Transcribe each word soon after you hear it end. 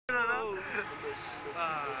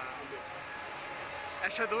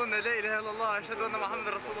أشهد أن لا إله إلا الله أشهد أن محمد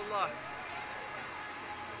رسول الله.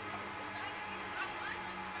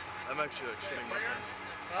 I'm actually like shitting my pants.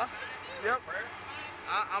 Huh? Yep.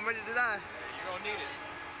 I'm ready to die. You're gonna need it.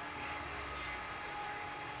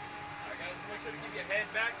 Alright guys, make sure to keep your head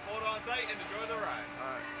back, hold on tight, and enjoy the ride.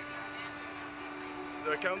 Alright. Is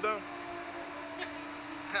there a countdown?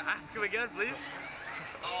 Ask him again, please.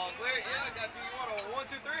 All clear? Yeah, I got you. You want a 1,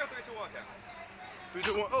 2, 3 or 3, 2, 1 count? 3,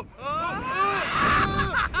 2, 1. Oh!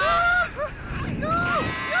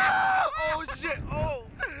 Oh shit! Oh!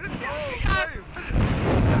 Damn!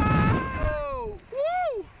 Oh!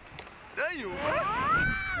 Woo! Damn, bro!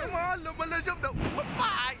 Come on, let's jump that.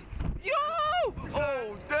 Yo!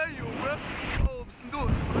 Oh, damn, bro! Oh, بصندوق.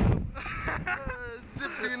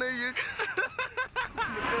 زب لي نيك.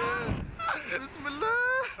 بسم الله.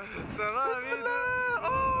 بسم الله. بسم الله.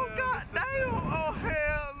 Oh god damn! Oh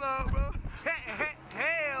hell no, bro!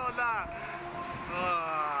 Hell nah.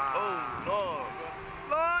 Oh no, bro!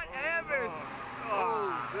 Lord Evers. Oh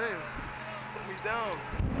damn! Put me down.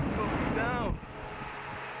 Put me down.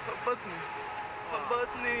 Hubbatni.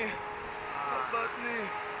 Hubbatni. Hubbatni.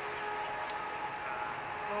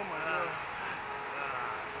 Oh my god.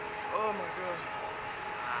 Oh my god.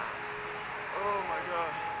 Oh my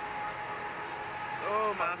god. Oh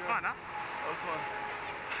my god. That's fun, huh? That was fun.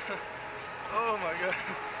 Oh my god.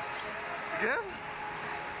 Again?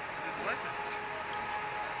 Is it delicious?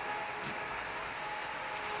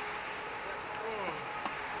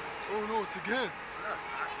 Oh no, it's again. No, it's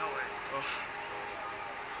not. No way. Oh.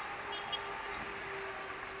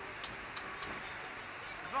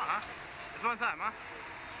 It's fun, huh? It's one time, huh?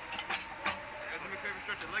 Guys, do me a favor,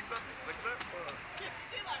 stretch your legs up. Legs up.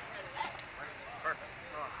 Perfect.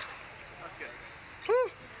 Oh, that's good. Whew.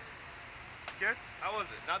 Scared? How was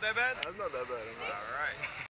it? Not that bad? That's not that bad. Alright.